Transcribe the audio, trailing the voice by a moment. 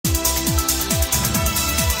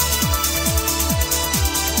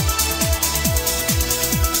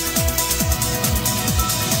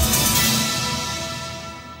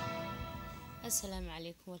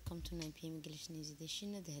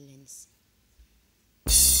edition of the Hellenes.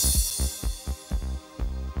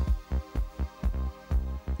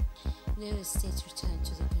 The state returned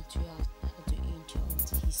to the country at the end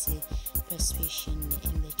of his participation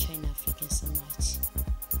in the China-African Summit.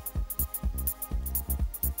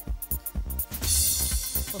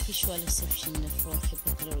 Official reception for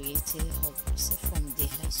baccalaureate holders from the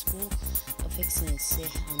High School of Excellence and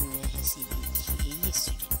CBGE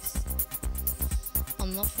students.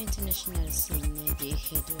 On North International scene, the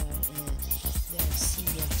CRC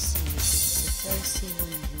is the first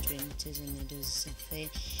 100,000 meters of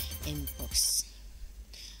box.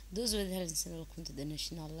 Those with health and welcome to the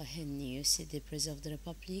national news. The President of the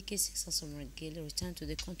Republic, Successor Margil, returned to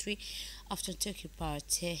the country after taking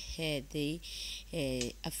part the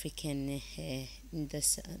African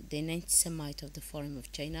the 9th summit of the Forum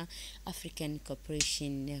of China African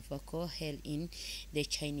Cooperation (VACO) held in the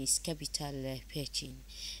Chinese capital Beijing.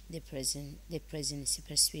 The President's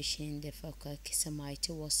participation in the VACO summit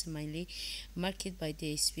was mainly marked by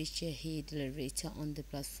the speech he delivered on the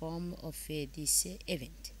platform of this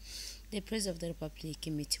event. The President of the Republic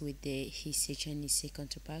met with his Chinese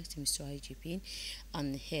counterpart, Mr. Xi Jinping,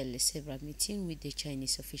 and held several meetings with the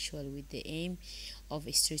Chinese officials with the aim of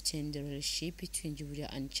strengthening the relationship between Jamhuriya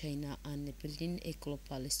and China and building a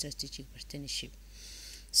global strategic partnership.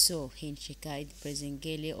 So, in Shanghai, President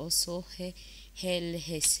Gele also held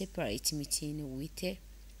a separate meeting with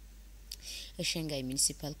a Shanghai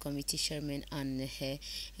Municipal Committee Chairman and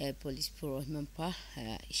Politburo member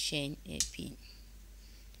Xi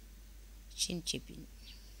Jinping.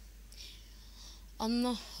 On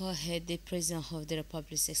the President of the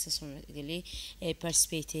Republic, successfully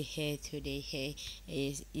participated today,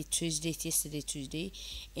 yesterday Tuesday,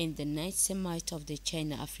 in the 9th summit of the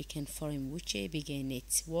China-African Forum, which began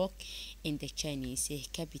its work in the Chinese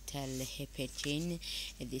capital Beijing.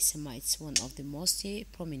 The summit is one of the most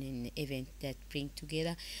prominent events that bring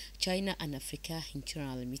together China and Africa in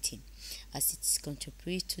general meeting, as it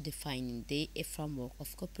contributes to defining the framework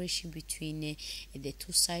of cooperation between the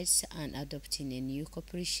two sides and adopting a new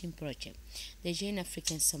cooperation project. The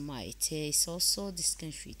China-African Summit is also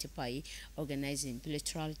distinguished by organizing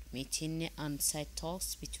bilateral meetings and side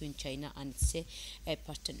talks between China and its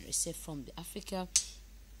partners from Africa.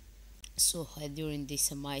 So during the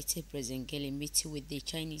summit, President Gele met with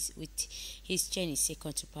his Chinese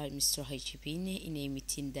counterpart, Mr. Xi Jinping, in a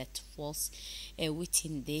meeting that falls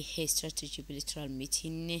within the strategic bilateral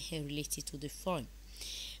meeting related to the forum.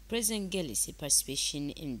 President Gele's participation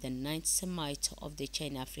in the 9th summit of the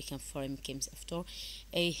China-African Forum comes after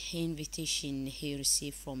an invitation he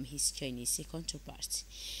received from his Chinese counterpart.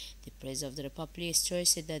 The President of the Republic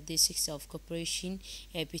stressed that the success of cooperation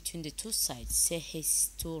between the two sides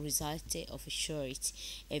has to result of a shared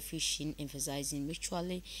vision, emphasizing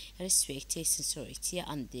mutual respect, sincerity,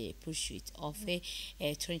 and the pursuit of a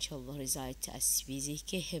tangible result as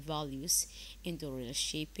basic values in the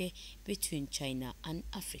relationship between China and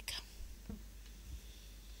Africa.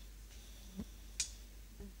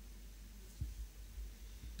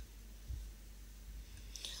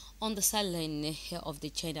 On the sideline of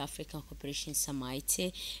the China-African Cooperation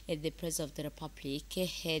Summit, the President of the Republic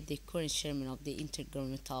had the current chairman of the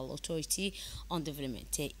Intergovernmental Authority on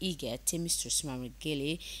Development, IGAD, Mr. Ismail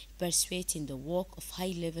Gele, participated in the work of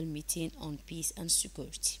high-level meeting on peace and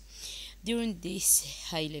security. During this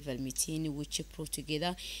high-level meeting, which brought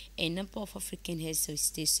together a number of African heads of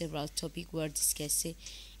state, several topics were discussed,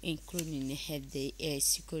 including the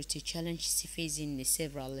security challenges facing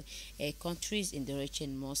several countries in the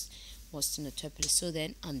region, most notably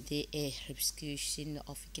Sudan, and the repercussions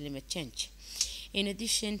of climate change. In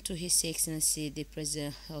addition to His Excellency, the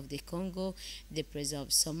President of the Congo, the President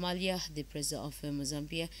of Somalia, the President of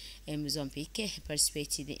Mozambique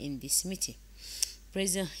participated in this meeting.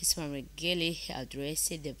 President Ismail Gele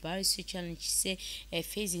addressed the various challenges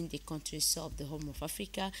facing the countries of the Horn of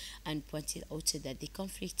Africa and pointed out that the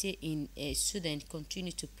conflict in Sudan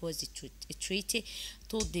continues to pose a threat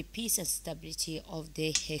to the peace and stability of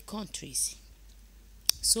the countries.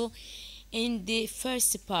 So, in the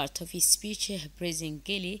first part of his speech, President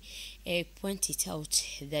Gele pointed out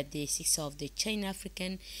that the success of the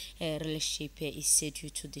China-African relationship is due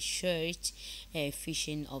to the shared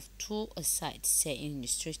vision of two sides in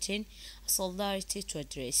strengthening solidarity to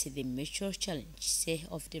address the major challenges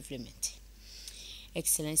of development.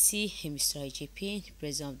 Excellency Mr. Xi Jinping,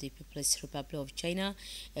 President of the People's Republic of China,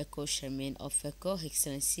 co-chairman of VACO,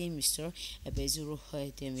 Excellency Mr. Bassirou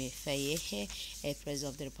Diomaye Faye,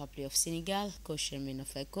 President of the Republic of Senegal, co-chairman of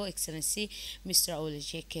VACO, Excellency Mr.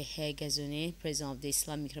 Olusegun Ghazouani, President of the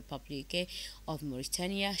Islamic Republic of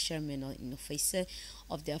Mauritania, chairman of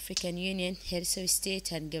of the African Union, heads of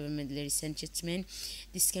state and government, ladies and gentlemen,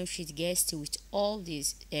 distinguished guests, with all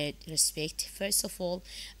this respect, first of all,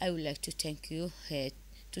 I would like to thank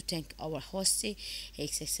our host,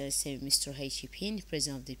 His Excellency Mr. He Jinping,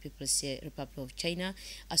 President of the People's Republic of China,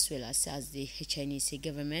 as well as the Chinese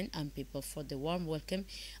government and people for the warm welcome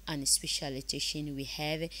and special attention we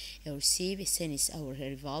have received since our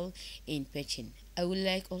arrival in Beijing. I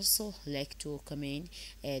would also like to commend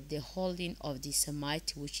the holding of this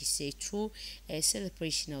summit, which is a true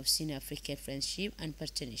celebration of Sino-African friendship and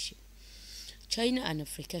partnership. China and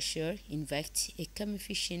Africa share, in fact, a common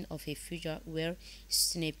vision of a future where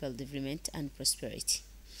sustainable development and prosperity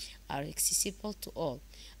are accessible to all,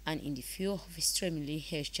 and in the view of extremely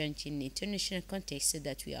changing international context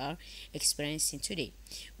that we are experiencing today,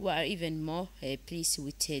 we are even more pleased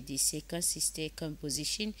with this consistent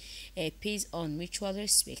composition based on mutual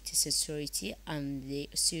respect, sincerity, and the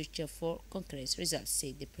search for concrete results,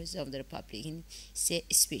 said the President of the Republic in his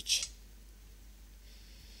speech.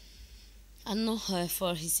 And now,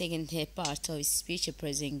 for his second part of his speech,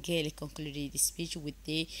 President Gale concluded the speech with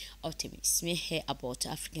the optimism about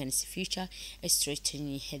Africa's future,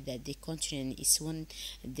 strengthening that the continent is on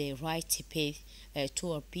the right path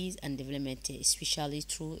toward peace and development, especially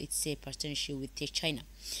through its partnership with China.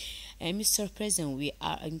 Mr. President, we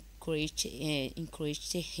are encouraged in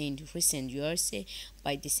recent years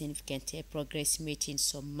by the significant progress made in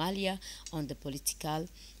Somalia on the political,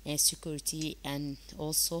 security, and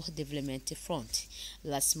also development front.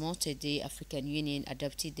 Last month, the African Union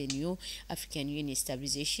adopted the new African Union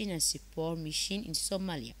Stabilization and Support Mission in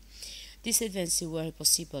Somalia. These events were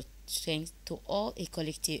possible thanks to all a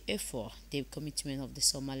collective effort, the commitment of the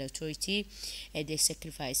Somali Authority, the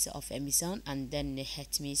sacrifice of Amazon and then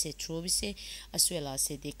Hatmis troops, as well as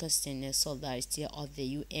the constant solidarity of the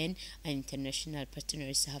UN and international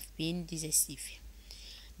partners have been decisive.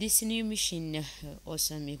 This new mission,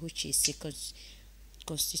 which is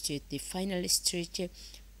constitute the final stage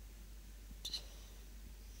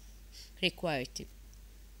required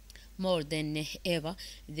more than ever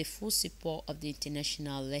the full support of the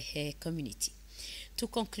international community. To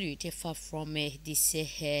conclude, far from this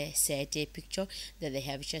sad picture that they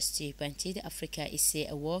have just painted, Africa is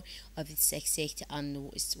aware of its success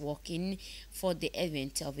and is working for the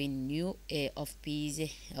advent of a new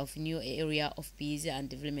new area of peace and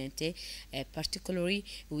development, particularly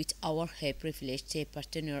with our privileged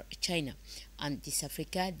partner China. And this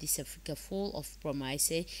Africa full of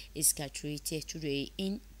promise, is graduated today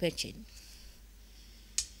in Beijing.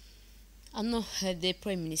 And now, the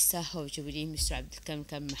Prime Minister of Djibouti, Mr.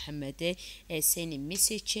 Abdelkarim Mohamed, sent a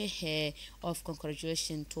message of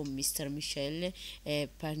congratulations to Mr. Michel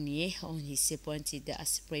Barnier on his appointment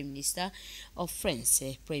as Prime Minister of France.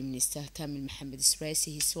 Prime Minister Kamel Mohamed expressed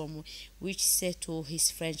his warm wishes to his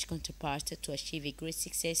French counterpart to achieve a great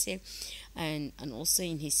success, and also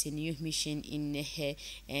in his new mission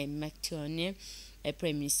in Macton.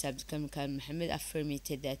 Prime Minister Abdelkarim Mohamed affirmed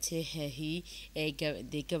that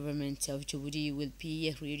the government of Djibouti will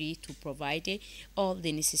be ready to provide all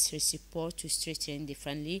the necessary support to strengthen the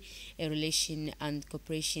friendly relation and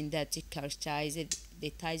cooperation that characterize the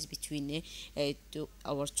ties between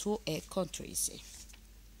our two countries.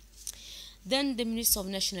 Then the Minister of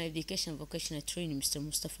National Education and Vocational Training, Mr.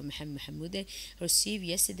 Mustafa Mohamed, received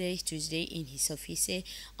yesterday, Tuesday, in his office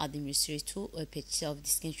at the Ministry to a picture of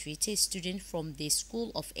distinguished students from the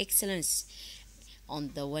School of Excellence. On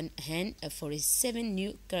the one hand, for 7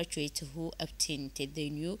 new graduates who obtained the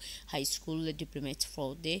new high school diploma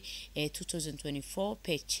for the 2024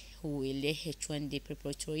 batch, who will join the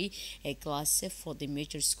preparatory class for the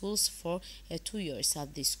major schools for 2 years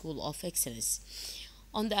at the School of Excellence.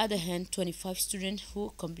 On the other hand, 25 students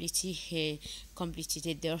who completed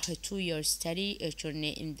their 2-year study journey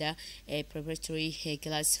in the preparatory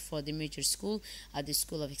class for the major school at the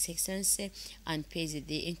School of Excellence and paid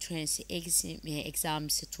the entrance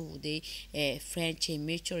exams to the French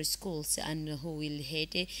major schools, and who will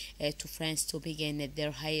head to France to begin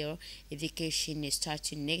their higher education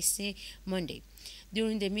starting next Monday.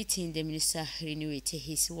 During the meeting, the minister renewed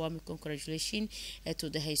his warm congratulations to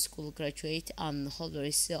the high school graduate and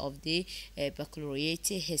holders of the baccalaureate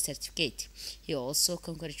certificate. He also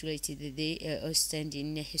congratulated the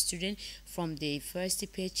outstanding student from the first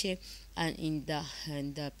batch and in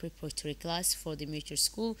the preparatory class for the major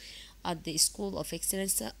school at the School of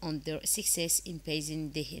Excellence on their success in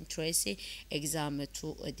passing the entrance exam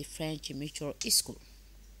to the French major school.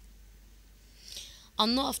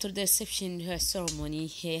 And now after the reception ceremony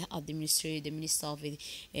here at the ministry, the Minister of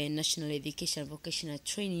National Education and Vocational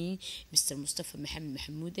Training, Mr. Mustafa Mohammed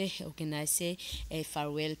Mahmoud, organized a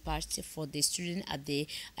farewell party for the students at the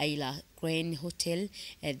Ayla Grand Hotel.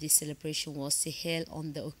 This celebration was held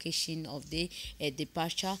on the occasion of the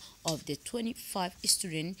departure of the 25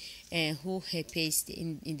 students who passed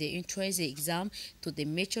in the entrance exam to the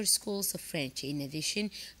major schools of French, in addition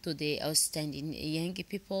to the outstanding young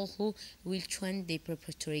people who will join the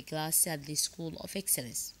preparatory class at the School of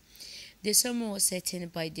Excellence. The sermon was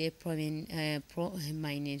attended by the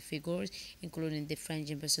prominent figures, including the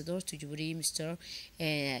French ambassador to Djibouti, Mr.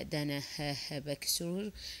 Dana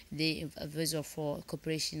Baksour, the advisor for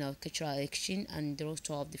cooperation of cultural exchange and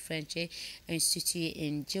director of the French Institute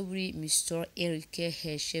in Djibouti, Mr. Eric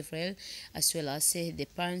Chevrel, as well as the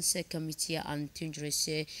parents committee and teachers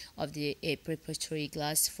of the preparatory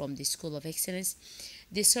class from the School of Excellence.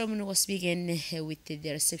 The ceremony was begun with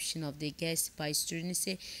the reception of the guests by students,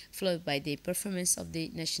 followed by the performance of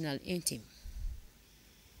the national anthem.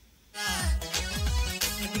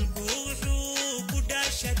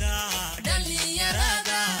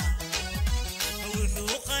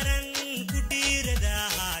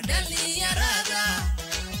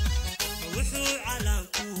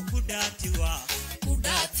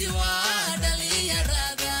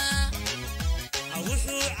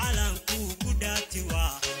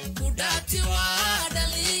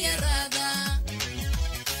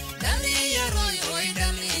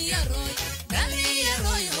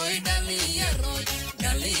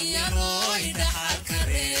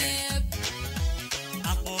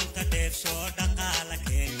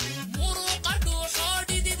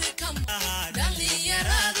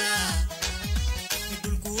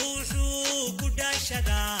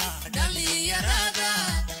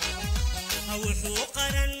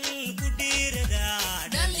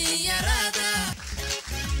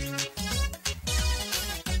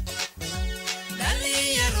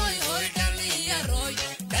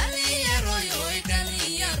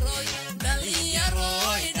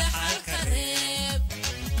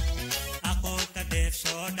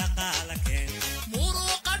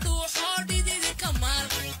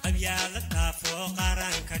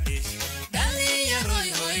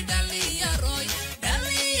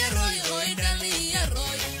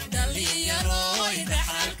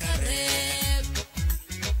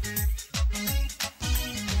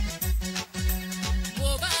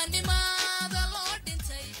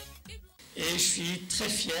 Et je suis très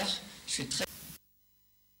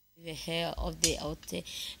fier, of the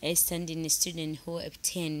outstanding student who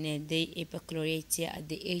obtained the baccalaureate at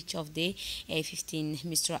the age of the 15.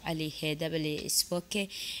 Mr. Ali Dabali spoke,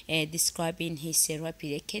 describing his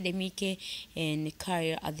rapid academic and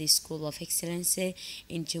career at the School of Excellence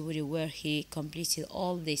in Djibouti, where he completed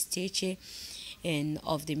all the stages and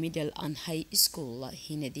of the middle and high school.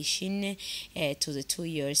 In addition to the 2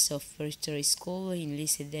 years of preparatory school in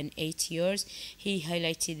less than 8 years, he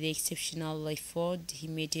highlighted the exceptional effort he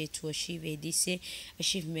made to achieve this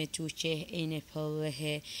achievement, which enabled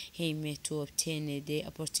him to obtain the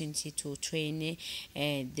opportunity to train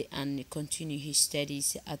and continue his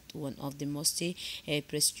studies at one of the most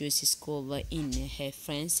prestigious schools in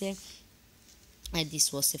France. And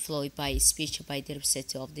this was followed by a speech by the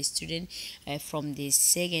representative of the student from the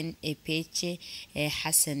second page,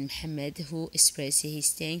 Hassan Mohammed, who expressed his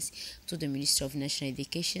thanks to the Minister of National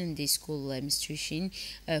Education and the school administration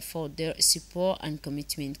for their support and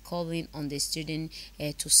commitment, calling on the student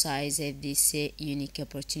to seize this unique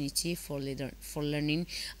opportunity for learning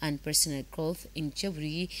and personal growth in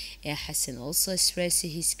Djibouti. Hassan also expressed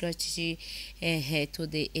his gratitude to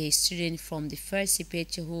the student from the first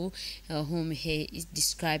page whom he is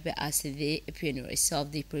described as the pioneers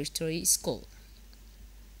of the preparatory school.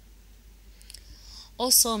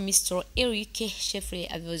 Also, Mr. Eric Chevrel,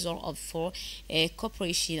 advisor for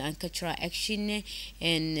cooperation and cultural action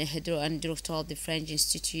and director of the French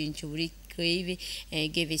Institute in Djibouti,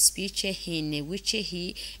 gave a speech in which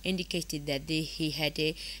he indicated that he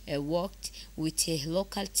had worked with a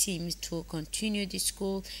local team to continue the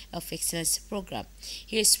School of Excellence program.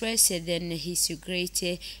 He expressed then his great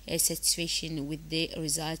satisfaction with the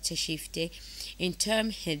results achieved. In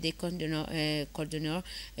turn, the coordinator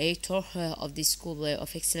of the School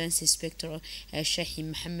of Excellence, Inspector Shahim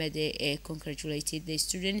Mohammed, congratulated the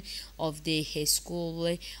student of the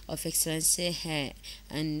School of Excellence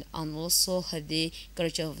and also the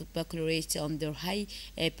courage of baccalaureate on their high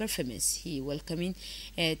performance. He welcomed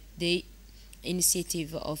the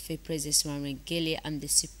initiative of President Ismail Gele and the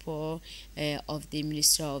support of the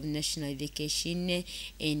Minister of National Education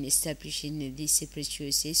in establishing this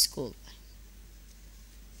prestigious school.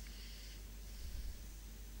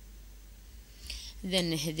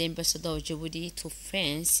 Then the ambassador of Djibouti to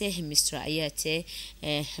France, Mr. Ayate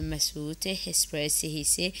Massoud, expressed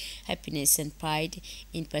his happiness and pride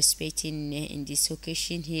in participating in this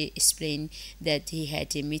occasion. He explained that he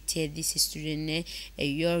had met this student a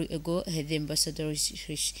year ago. The ambassador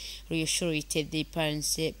reassured the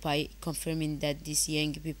parents by confirming that these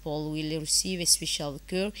young people will receive special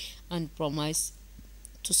care and promise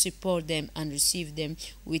to support them and receive them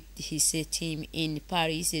with his team in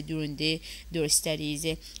Paris during their studies,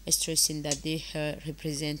 stressing that they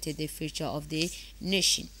represented the future of the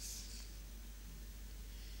nation.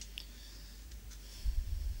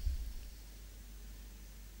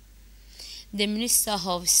 The Minister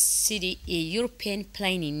of City, European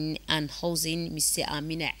Planning and Housing, Mr.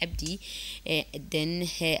 Amina Abdi, then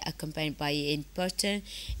accompanied by an important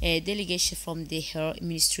delegation from her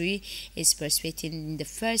ministry, is participating in the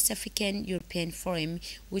first African European Forum,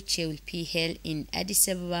 which will be held in Addis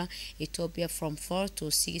Ababa, Ethiopia, from 4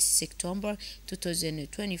 to 6 September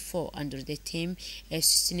 2024 under the theme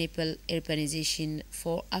Sustainable Urbanization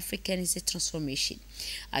for African Transformation.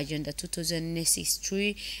 Agenda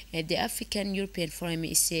 2063, the African European Forum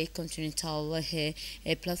is a continental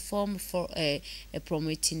platform for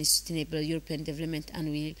promoting sustainable European development and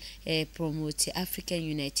will promote African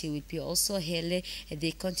unity. Will be also held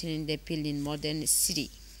the continent building modern city.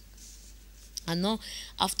 And now,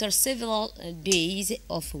 after several days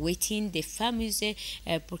of waiting, the famous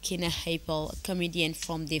Burkina Faso comedian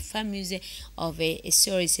from the famous of a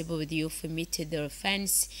series of Diouf met their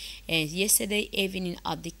fans yesterday evening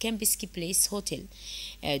at the Kembiski Place Hotel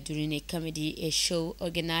during a comedy show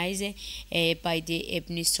organized by the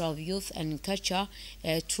Ministry of Youth and Culture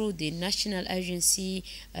through the National Agency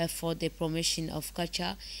for the Promotion of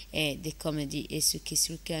Culture. The comedy is Suki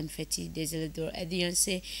Feti des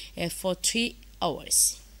audience for 3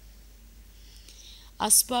 hours.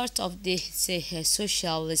 As part of the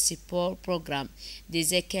social support program, the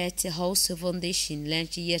Zakat House Foundation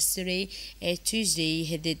launched yesterday,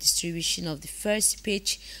 Tuesday, the distribution of the first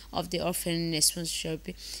pitch of the orphan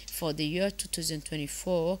sponsorship for the year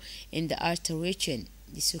 2024 in the art region.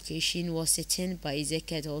 This occasion was attended by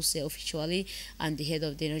Zakat House officially and the head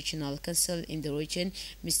of the regional council in the region,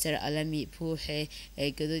 Mr. Alami Pour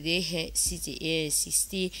Godode.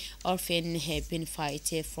 60 orphans have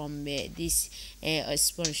benefited from this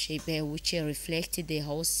sponsorship, which reflected the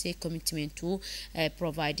House commitment to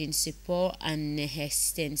providing support and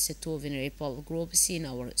assistance to vulnerable groups in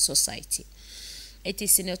our society. It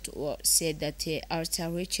is not said that the Arta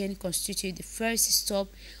region constitutes the first stop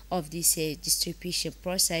of this distribution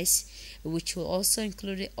process, which will also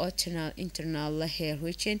include the internal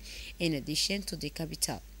region in addition to the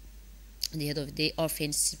capital. The head of the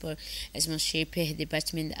Orphan Sponsorship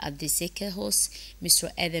Department at the Zakat House, Mr.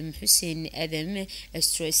 Adam Hussein Adam,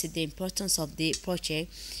 stressed the importance of the project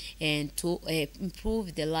and to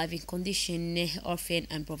improve the living condition of orphans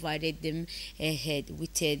and provided them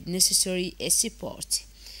with necessary support.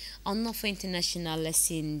 On for international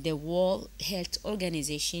scene, the World Health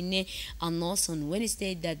Organization announced on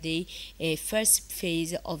Wednesday that the first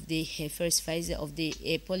phase of the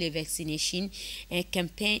polio vaccination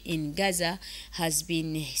campaign in Gaza has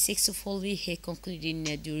been successfully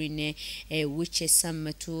concluded, during which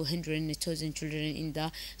some 200,000 children in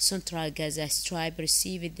the central Gaza Strip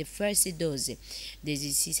received the first dose. The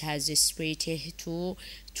disease has spread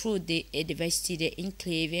through the devastated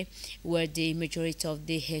enclave, where the majority of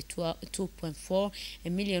the 2.4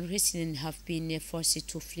 million residents have been forced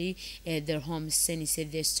to flee their homes since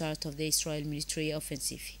the start of the Israel military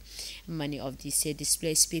offensive. Many of these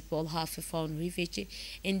displaced people have found refuge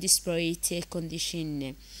in desperate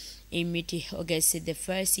conditions. In mid-August, the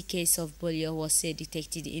first case of polio was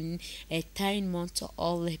detected in a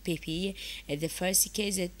 10-month-old baby, the first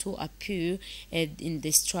case to appear in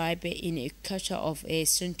the Strip in a quarter of a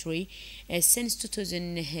century. Since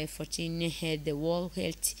 2014, the World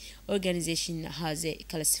Health Organization has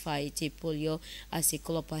classified polio as a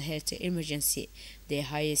global health emergency, the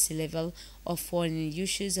highest level of foreign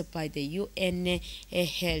use by the UN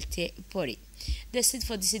Health Body. That's it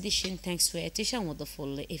for this edition. Thanks for your attention.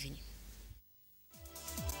 Wonderful evening.